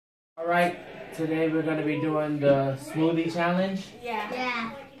right. Today we're going to be doing the smoothie challenge.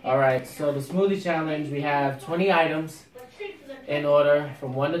 Yeah. Alright, so the smoothie challenge, we have 20 items in order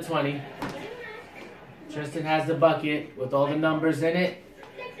from 1 to 20. Tristan has the bucket with all the numbers in it.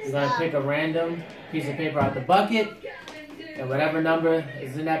 We're going to pick a random piece of paper out the bucket. And whatever number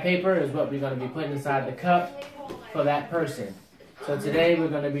is in that paper is what we're going to be putting inside the cup for that person. So today we're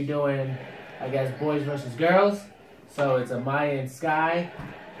going to be doing, I guess, boys versus girls. So it's a Maya and Sky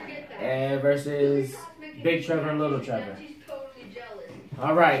versus Big Trevor and Little Trevor.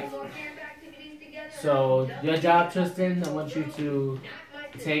 All right. So your job, Tristan, I want you to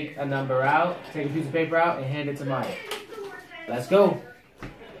take a number out, take a piece of paper out, and hand it to Maya. Let's go.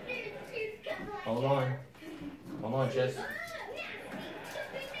 Hold on. Hold on, Tris.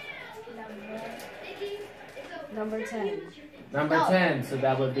 Number 10. Number 10. So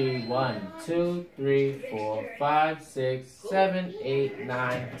that would be 1, 2, 3, 4, 5, 6, 7, 8,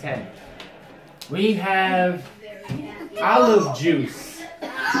 9, 10. We have olive juice.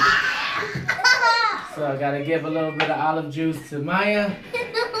 So I gotta give a little bit of olive juice to Maya.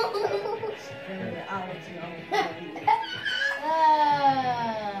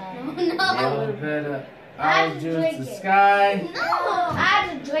 A little bit of olive juice to Sky. No, I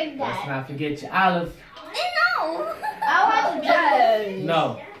have to drink that. Let's not forget your olive. No, I want to drink.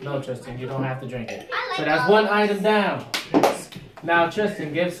 No, Tristan, you don't have to drink it. So that's one item down. Now,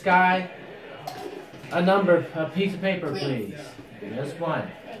 Tristan, give Sky a piece of paper, please. Just one.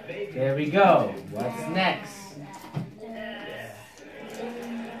 There we go. What's next?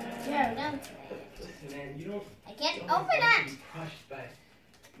 I can't open it.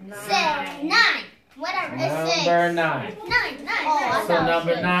 9. Whatever. Number 9. 9. So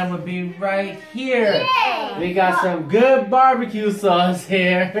number 9 would be right here. Yay. We got some good barbecue sauce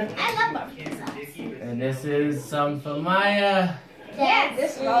here. I love barbecue sauce. And this is some for Maya. Yeah,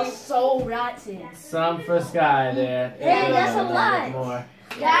 this smells so rotten. Some for Sky there. Hey, that's a lot. More.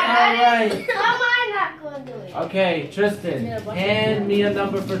 Yeah, Alright. how am I not going to do it? Okay, Tristan, hand me a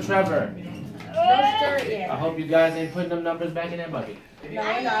number for Trevor. I hope you guys ain't putting them numbers back in that bucket. No,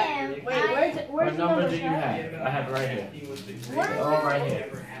 we're not. Wait, where's What number do you have? I have it right here. They're all right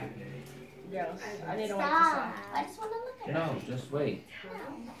here. Yes, I need to wait to stop. I just want to look at it. No, just wait.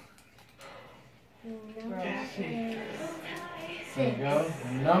 There you go.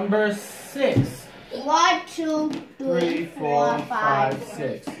 Number 6. 1, 2, 3, 4, 5,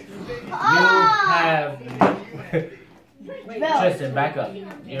 6. You Oh! have... Tristan, back up.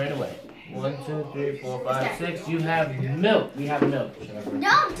 You're in the way. 1, 2, 3, 4, 5, 6. You have milk. We have milk, Trevor.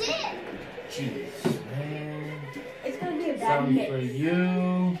 No, did. Jeez, man. It's going to be a bad Some mix. for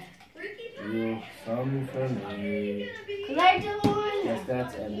you. Some for me. Can I do one? Guess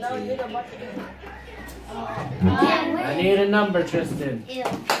that's empty. No, you don't want to do I need a number, Tristan. Ew.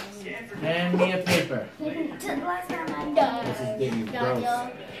 Hand me a paper. This is getting gross.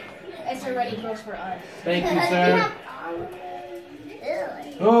 It's already gross for us. Thank you, sir.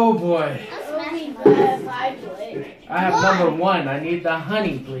 Oh boy. I have number 1. I need the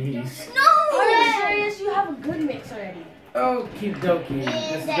honey, please. No! Are you serious? You have a good mix already. Okie dokie.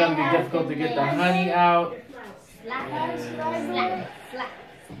 This is going to be difficult to get the honey out.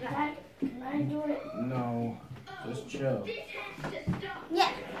 Can I do it? No. Just chill.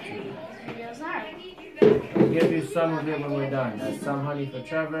 Yeah. I'll give you some of it when we're done. That's some honey for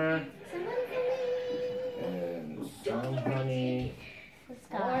Trevor. And some honey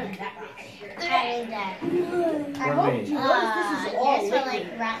I for me. guess for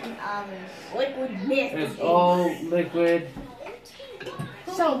like rotten olives. Liquid mist. It's all liquid.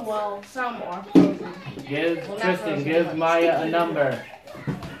 Some are frozen. Tristan, give Maya a number.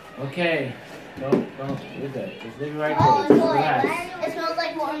 Okay. Don't. You're good. Just leave it right Oh, there. it's Relax. It smells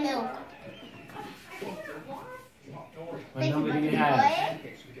like more milk. What number do you have?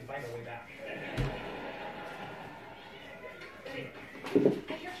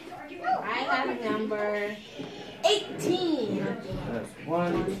 I have number 18. That's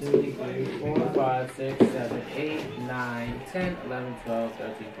 1, 2, 3, 4, 5, 6, 7, 8, 9, 10, 11, 12,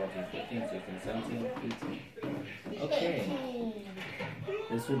 13, 14, 15, 16, 17, 18. Okay.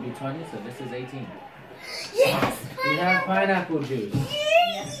 This would be 20, so this is 18. Yes! We have pineapple juice.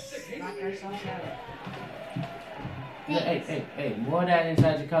 Yes! Knock ourselves out. Hey, more of that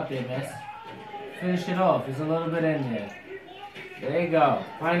inside your cup there, miss. Finish it off. There's a little bit in there. There you go.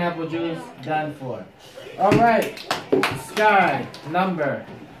 Pineapple juice, done for. Alright. Sky, number.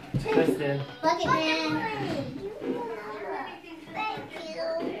 Tristan. Bucket man. Thank you.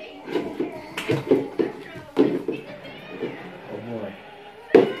 Oh boy.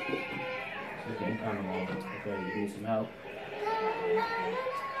 Okay, I'm kind of long. Okay, you need some help.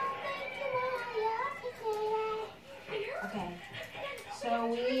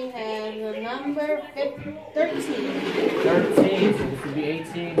 number 13. 13, so this would be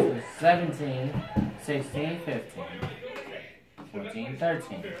 18, so 17, 16, 15, 14,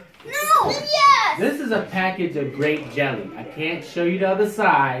 13. No! Yes! This is a package of grape jelly. I can't show you the other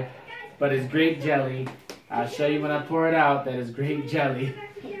side, but it's grape jelly. I'll show you when I pour it out that it's grape jelly.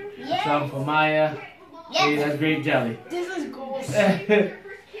 Yes. Some for Maya. Yes. See, that's grape jelly. This is gold. Some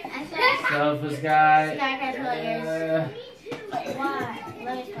for Sky. Why?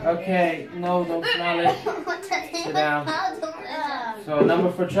 Okay, no, don't smell it. Sit down. So,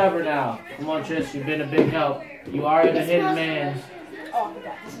 number for Trevor now. Come on, Trish, you've been a big help. You are the hidden man. Oh, I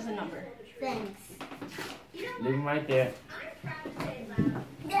forgot. This is a number. Thanks. Leave him right there.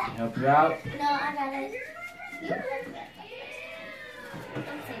 Help you out. No, I got it.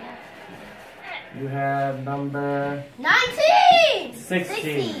 You have number 19!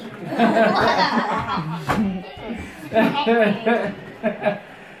 16.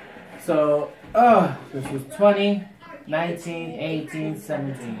 So, this was 20, 19, 18,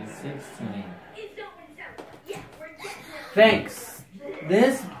 17, 16. Thanks.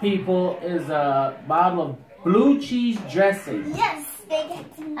 This, people, is a bottle of blue cheese dressing. Yes, I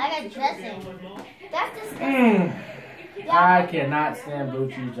got dressing. That's disgusting. I cannot stand blue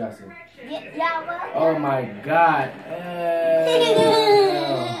cheese dressing. Yeah, well. Oh my God.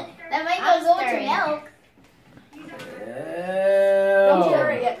 That might go to milk. Don't stir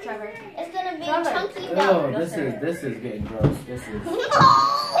it yet, Trevor. It's gonna be chunky milk. Oh, this is getting gross. This is.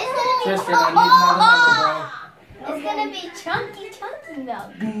 Tristan, I need another number, bro. It's gonna be chunky milk.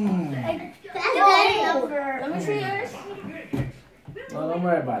 Let me see yours. No, don't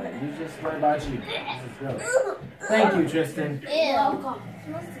worry about it. You just worry about you. This is gross. Thank you, Tristan. Ew.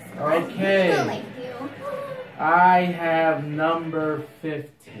 Okay. I have number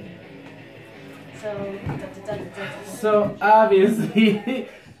 15. So obviously,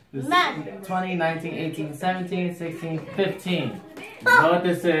 this is 20, 19, 18, 17, 16, 15. You know what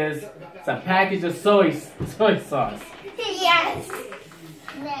this is? It's a package of soy sauce. Yes.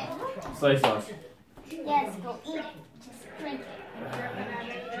 Soy sauce. Yes, go eat it. Just drink it.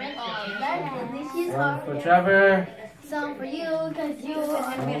 One for Trevor. Some for you, because you You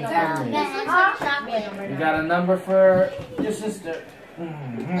chocolate. got a number for your sister.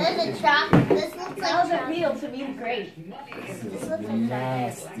 There's a chocolate. This looks like chocolate. Real to be great. This is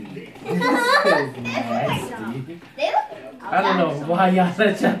nasty. This is nasty. I don't know why y'all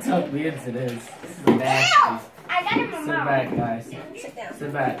let y'all talk me into this. This is nasty. I got it in my Sit mouth. back, guys. Sit down.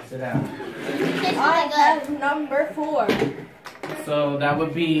 Sit back. Sit down. I have number 4. So that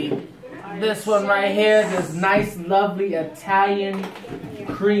would be this one right here. This nice, lovely Italian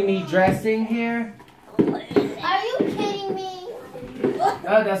creamy dressing here. Are you kidding me?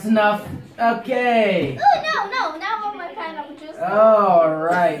 Oh, that's enough. Okay. Oh, no. Now I want my pineapple juice. All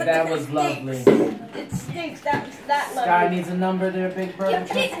right. That was lovely. It stinks. That Sky lovely. needs a number there, Big Brother.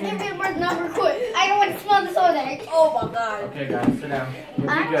 Give me a number quick. I don't want to smell this over there. Oh my God. Okay, guys, sit down. You'll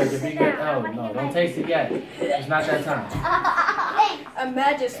be good. You'll be good. Oh, no, don't taste it yet. It's not that time.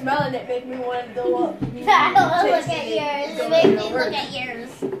 Imagine smelling it make me want to go up. Look at yours. It makes me look at yours.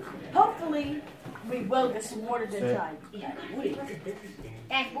 Hopefully, we will get some water to try.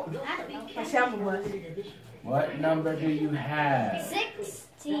 I shall move. What number do you have?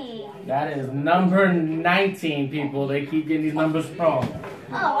 16. That is number 19, people. They keep getting these numbers wrong.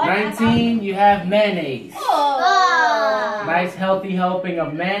 Oh, 19, you have mayonnaise. Oh. Nice, healthy helping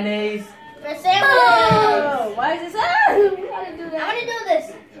of mayonnaise. For sandwich. Oh, why is this? How to do I'm that? gonna do this.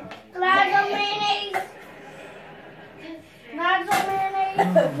 Lots of mayonnaise. Lots of mayonnaise.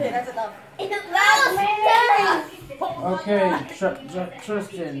 Okay, that's enough. Lots of mayonnaise. Okay,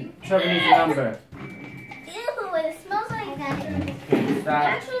 Tristan, Trevor needs a number. Ew, it smells like that. Okay, stop.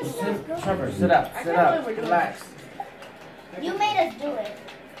 Trevor, sit up, relax. You made us do it.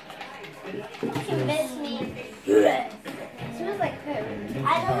 You convinced me. It smells like food. I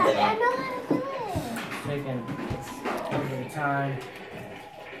know how to do it. Taking a little bit of time.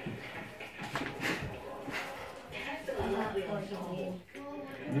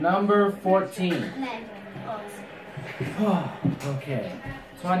 Number 14. Okay.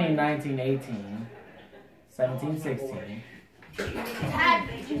 20, 19, 18, 17, 16. Dad, I'm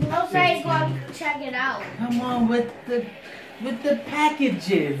ready to go check it out. Come on with the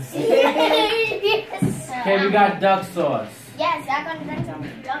packages. Yes. Okay, we got duck sauce. Yes, I'm gonna drink some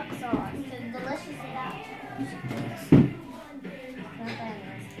duck sauce. It's delicious enough.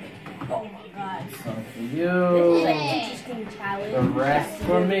 Oh my God. Some for This is you. like interesting challenge. The rest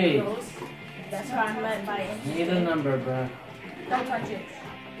for me. That's what I meant by it. Need a number, bro. Don't touch it.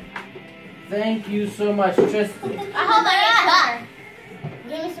 Thank you so much, Tristan. I hold my sugar.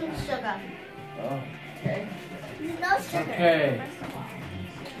 Give me some sugar. Oh. Okay. No sugar. Okay.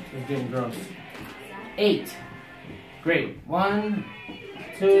 It's getting gross. 8. Great. 1,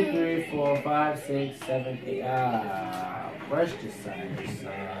 2, 3, 4, 5, 6, 7, 8. Worcestershire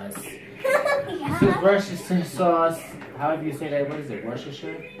sauce. Yeah. So Worcestershire sauce. How do you say that? What is it?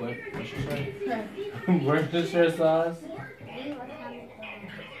 Worcestershire? Worcestershire? Worcestershire sauce.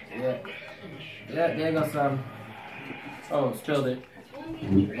 Yeah. Yeah, there goes some. Oh, spilled it.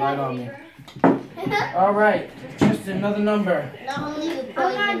 Right on me. All right, just another number. I'm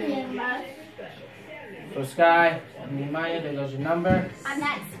not doing much. For Sky and Maya, there goes your number. I'm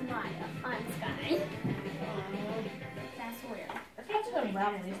not smart on Sky. That's weird. I think it's gonna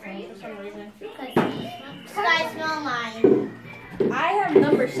rattle these things for some reason. Because Sky smell mine. I have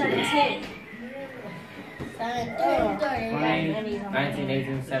number 17. 7, 20, 19,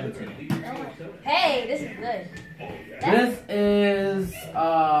 18, 17. Hey, this is good. This is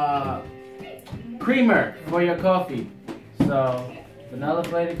creamer for your coffee. So vanilla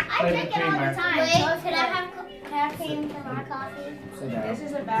flavored I drink it all the creamer. time. Wait, can I have caffeine for my coffee? Sit down. This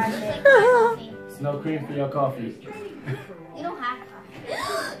is a bad thing. Coffee. There's no cream for your coffee. You don't have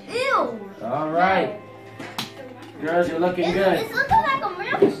coffee. Ew. All right, girls, you're looking good. It's looking like a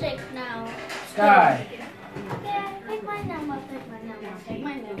milkshake now. Sky. Yeah, pick my number, pick my number, pick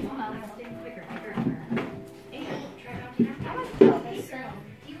my number.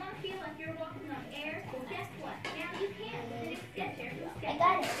 I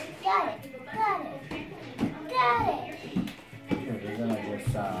got it, got it, got it, got it. Okay, we're gonna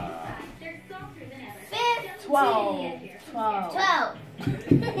just 12. 12.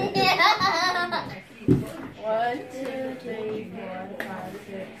 1, 2, 3, 4, 5,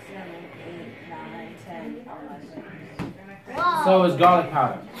 6, 7, 8, 9, 10, 11. Whoa. So is garlic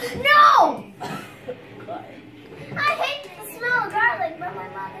powder. No! I hate the smell of garlic, but my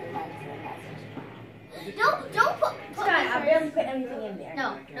mother likes it. Don't put Sky, I peppers. barely put anything in there. No.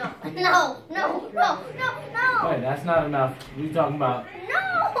 Wait, that's not enough. What are you talking about?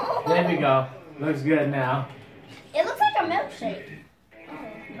 No! There we go. Looks good now. It looks like a milkshake.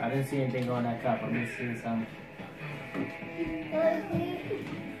 I didn't see anything on that cup. I'm just seeing some.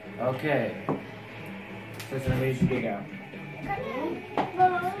 Okay. Just gonna raise you big out.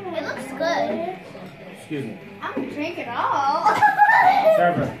 It looks good. Excuse me. I'm gonna drink it all.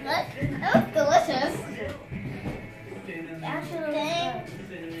 Server. That looks delicious. Actually,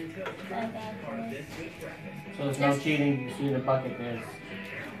 So there's no cheating. You see the bucket there.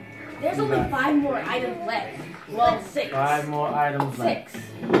 There's only 5 more items left. Well, 6. 5 more items left. 6.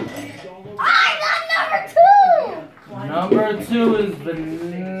 I got number 2. Number 2 is the.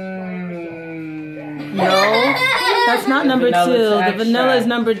 No, that's not number 2. The vanilla is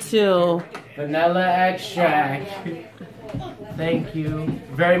number 2. Vanilla extract. Thank you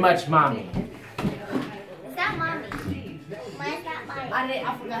very much, Mommy. Is that mommy? Mine's not mine.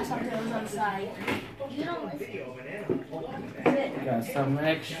 I forgot something that was on the side. You don't listen. Got some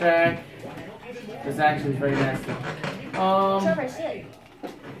extract. This actually is very nasty. Trevor, sit.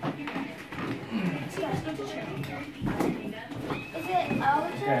 Is it our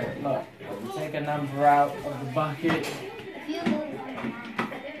turn? Okay, look. Take a number out of the bucket. If you move,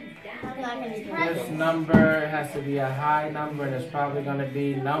 I'm not gonna do it. This number has to be a high number, and it's probably going to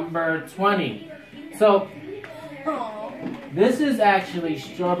be number 20. So, this is actually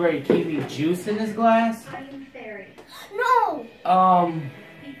strawberry kiwi juice in this glass. No!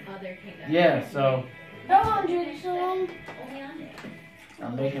 Yeah, so Don't want to drink soon.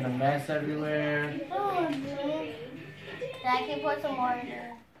 I'm making a mess everywhere. Don't want to drink. I can put some more in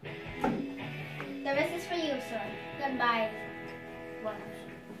there. The rest is for you, sir. Goodbye.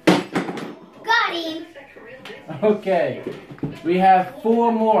 Got him! Okay, we have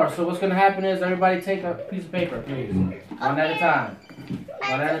 4 more. So what's going to happen is everybody take a piece of paper, please. One at a time.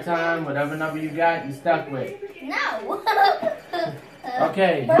 One at a time. Whatever number you got, you stuck with. No!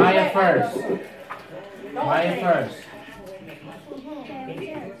 Okay, Maya first. Maya first.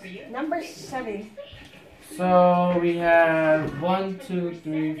 Number 7. So we have 1, 2,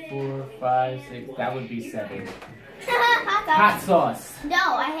 3, 4, 5, 6. That would be 7. Hot sauce. No,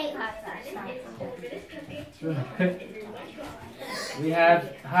 I hate hot sauce. We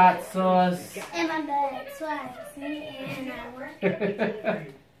have hot sauce. In my bed, twice. And I work.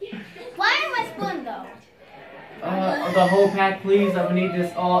 Why am I spoon though? The whole pack, please. I'm gonna need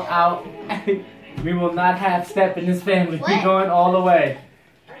this all out. We will not have step in this family. What? We're going all the way.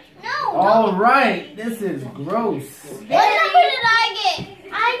 No, All right. This is gross. What number did I get?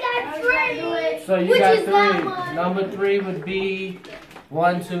 I got 3. So you Which got is that 3. one? Number 3 would be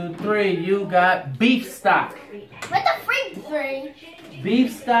 1, 2, 3. You got beef stock. What the freak? 3.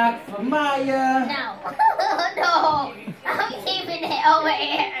 Beef stock for Maya. No. No. I'm keeping it over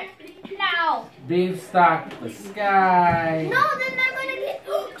here. No. Beef stock for Sky. No, they're not gonna get.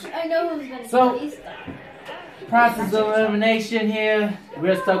 I know who's gonna So, get stuff. process of elimination here.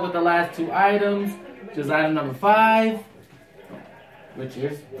 We're stuck with the last 2 items, which is item number 5, which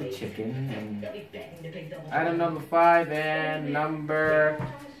is the chicken. And item number 5 and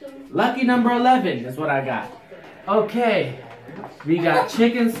lucky number 11 is what I got. Okay, we got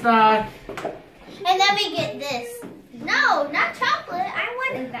chicken stock. And then we get this. No, not chocolate. I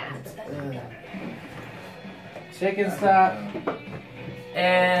wanted that. Chicken stock.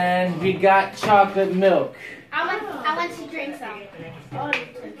 And we got chocolate milk. I want to drink some.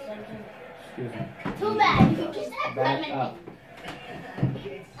 Excuse me. Too bad. You just had Back lemon. up.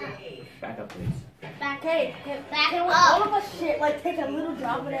 Back up, please. Back Can all up. of us shit, like, take a little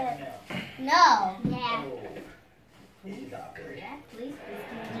drop of that? No. Yeah. Please.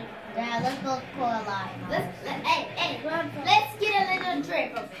 Yeah, let's go for a line. Hey, let's get a little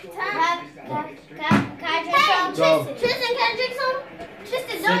drink. Can I drink some? Go. Tristan, can I drink some?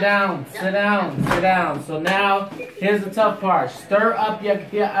 Tristan, Sit down. So now, here's the tough part. Stir up your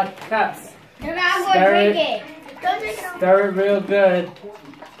cups. And I'm Stir going to drink it. it. Don't drink it. Stir it real good.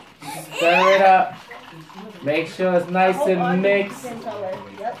 Stir it up. Make sure it's nice and mixed.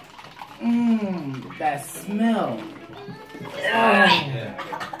 Yep. Mmm, that smell.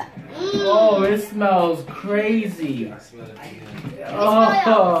 Oh, it smells crazy.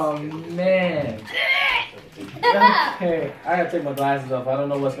 Oh, man. Okay, I gotta take my glasses off. I don't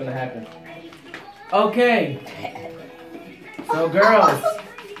know what's gonna happen. Okay. So, girls,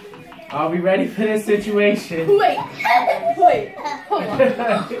 are we ready for this situation? Wait. Hold on.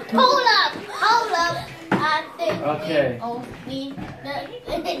 Hold up. I think Okay.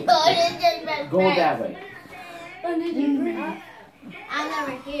 Go that way. I'm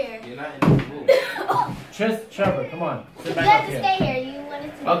never here. You're not in the mood. Trevor, come on. Sit You back have up to here. stay here. You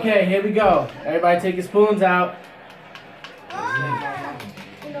wanted to. Okay, here we go. Everybody take your spoons out.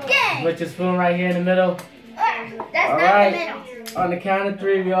 Yay! Put your spoon right here in the middle. That's All not right. the middle. On the count of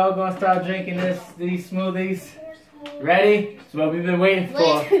 3, we all gonna start drinking these smoothies. Ready? It's what we've been waiting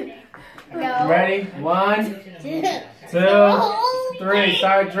for. No. Ready? 1, 2, 3.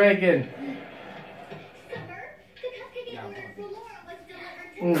 Start drinking.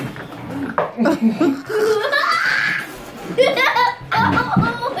 Mm.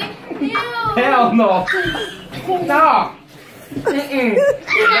 Hell no. No. Mm-mm.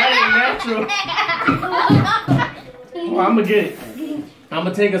 That ain't natural. Oh, I'm gonna get it. I'm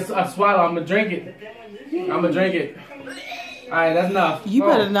gonna take a swallow. I'm gonna drink it. All right, that's enough. You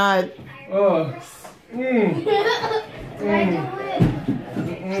better not. Oh. Mm. Mm.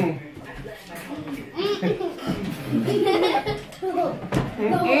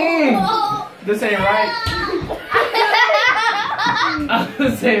 This ain't right.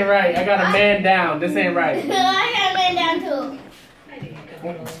 This ain't right. I got a man down. This ain't right. I got a man down too.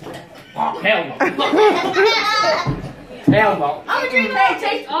 Oh, hell no. Hell no. I'm gonna drink that.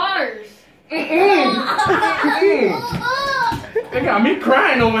 Taste ours. They got me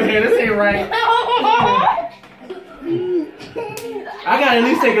crying over here. This ain't right. I gotta at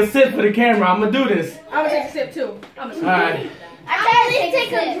least take a sip for the camera. I'm gonna do this. I'm gonna take a sip too. Alright. I gotta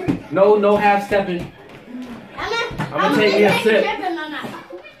take a sip. No half stepping. I'm gonna take me a sip.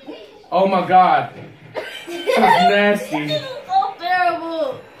 Oh my god. This is nasty. So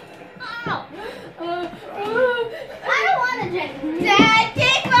terrible. I don't want to drink. Dad,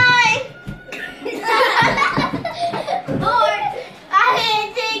 take mine. Lord, I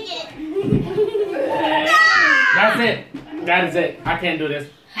didn't take it. That's it. That is it. I can't do this.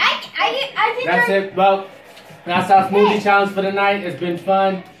 I can That's drink. it. Well, that's our smoothie challenge for the night. It's been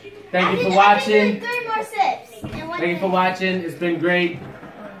fun. Thank you for I watching. can drink 3 more sips. Thank you for watching. It's been great.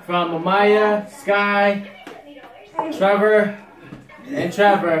 From Amaya, Sky, Trevor, and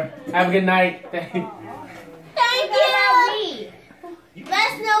Trevor. Have a good night. Thank you.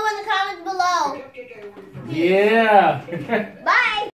 Let us know in the comments below. Yeah. Bye.